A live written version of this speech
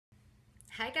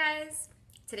Hi guys!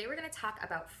 Today we're going to talk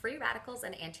about free radicals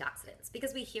and antioxidants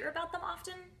because we hear about them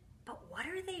often, but what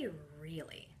are they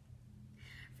really?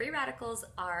 Free radicals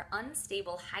are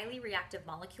unstable, highly reactive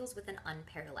molecules with an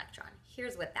unpaired electron.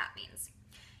 Here's what that means.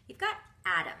 You've got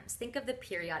atoms. Think of the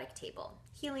periodic table.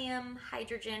 Helium,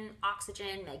 hydrogen,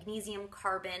 oxygen, magnesium,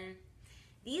 carbon.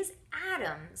 These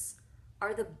atoms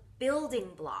are the building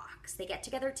blocks. They get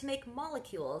together to make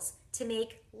molecules, to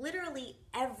make literally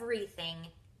everything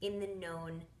in the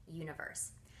known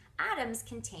universe. Atoms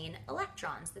contain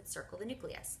electrons that circle the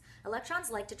nucleus. Electrons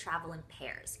like to travel in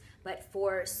pairs, but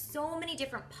for so many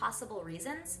different possible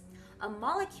reasons, a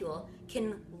molecule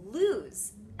can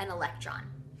lose an electron.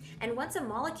 And once a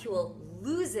molecule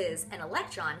loses an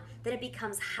electron, then it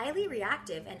becomes highly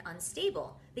reactive and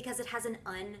unstable because it has an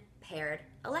unpaired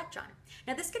electron.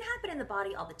 Now, this can happen in the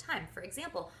body all the time. For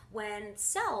example, when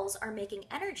cells are making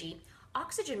energy,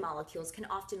 oxygen molecules can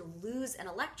often lose an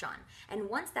electron. And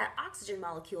once that oxygen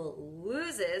molecule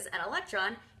loses an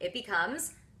electron, it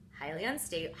becomes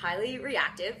highly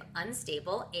reactive,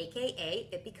 unstable, aka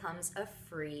it becomes a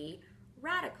free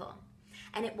radical.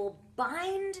 And it will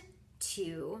bind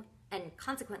to and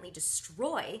consequently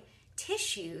destroy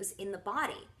tissues in the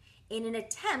body in an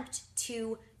attempt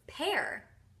to pair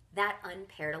that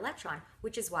unpaired electron,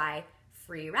 which is why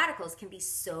free radicals can be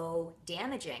so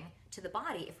damaging to the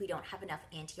body if we don't have enough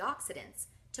antioxidants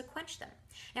to quench them.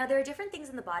 Now, there are different things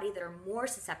in the body that are more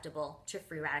susceptible to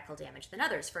free radical damage than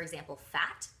others. For example,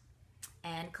 fat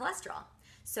and cholesterol.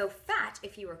 So fat,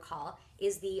 if you recall,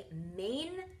 is the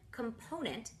main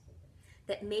component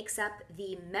that makes up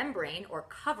the membrane or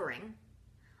covering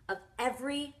of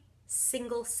every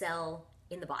single cell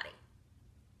in the body.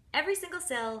 Every single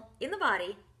cell in the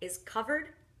body is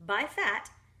covered by fat,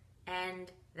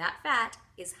 and that fat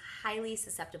is highly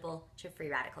susceptible to free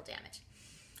radical damage.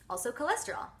 Also,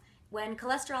 cholesterol. When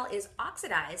cholesterol is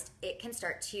oxidized, it can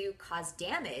start to cause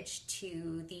damage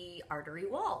to the artery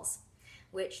walls,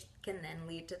 which can then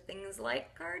lead to things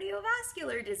like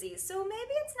cardiovascular disease. So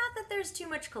maybe it's not that there's too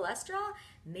much cholesterol,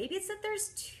 maybe it's that there's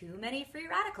too many free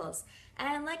radicals.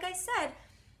 And like I said,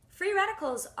 free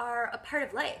radicals are a part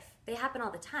of life. They happen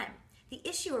all the time. The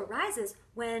issue arises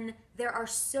when there are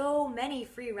so many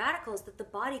free radicals that the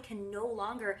body can no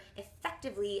longer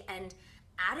effectively and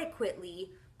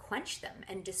adequately quench them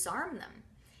and disarm them.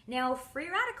 Now, free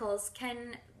radicals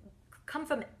can come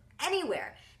from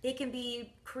anywhere. They can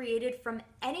be created from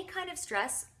any kind of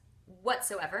stress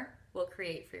whatsoever will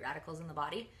create free radicals in the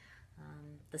body.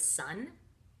 The sun,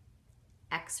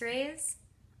 x-rays,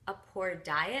 a poor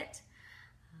diet,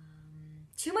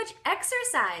 too much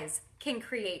exercise can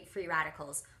create free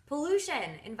radicals.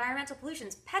 Pollution, environmental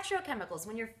pollutions, petrochemicals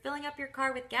when you're filling up your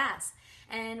car with gas.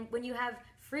 And when you have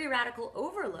free radical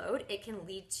overload, it can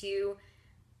lead to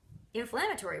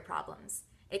inflammatory problems.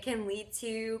 It can lead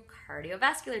to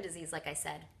cardiovascular disease, like I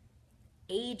said,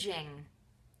 aging,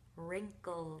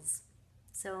 wrinkles.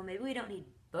 So maybe we don't need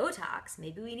Botox,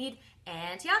 maybe we need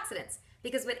antioxidants.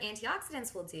 Because what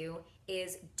antioxidants will do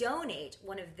is donate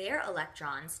one of their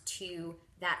electrons to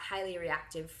that highly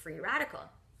reactive free radical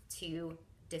to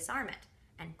disarm it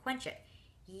and quench it.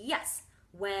 Yes,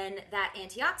 when that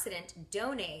antioxidant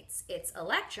donates its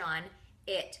electron,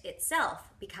 it itself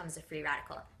becomes a free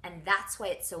radical. And that's why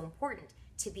it's so important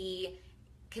to be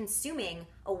consuming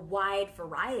a wide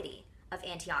variety of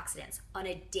antioxidants on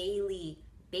a daily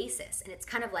basis. And it's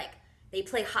kind of like they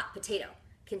play hot potato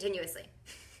continuously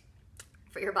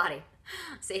for your body,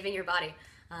 saving your body.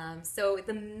 So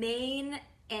the main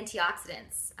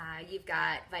antioxidants, you've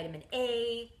got vitamin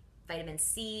A, vitamin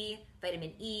C,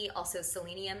 vitamin E, also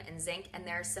selenium and zinc, and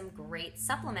there are some great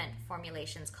supplement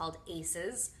formulations called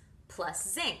ACEs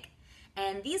plus zinc.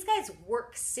 And these guys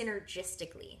work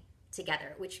synergistically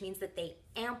together, which means that they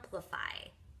amplify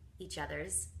each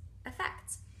other's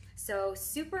effects. So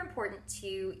super important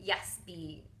to, yes,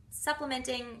 be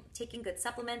supplementing, taking good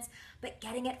supplements, but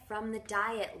getting it from the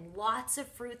diet. Lots of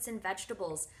fruits and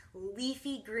vegetables,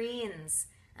 leafy greens,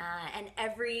 and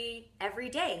every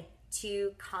day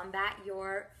to combat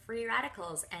your free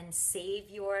radicals and save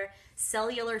your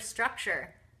cellular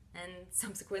structure and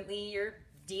subsequently your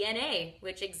DNA,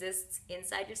 which exists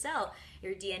inside your cell.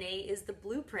 Your DNA is the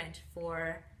blueprint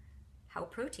for how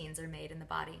proteins are made in the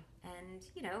body. And,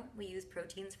 you know, we use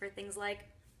proteins for things like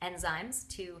enzymes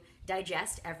to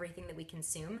digest everything that we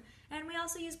consume. And we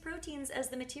also use proteins as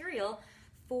the material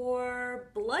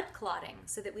for blood clotting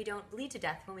so that we don't bleed to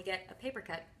death when we get a paper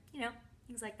cut, you know,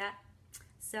 things like that.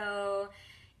 So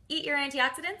eat your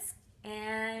antioxidants,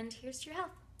 and here's to your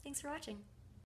health. Thanks for watching.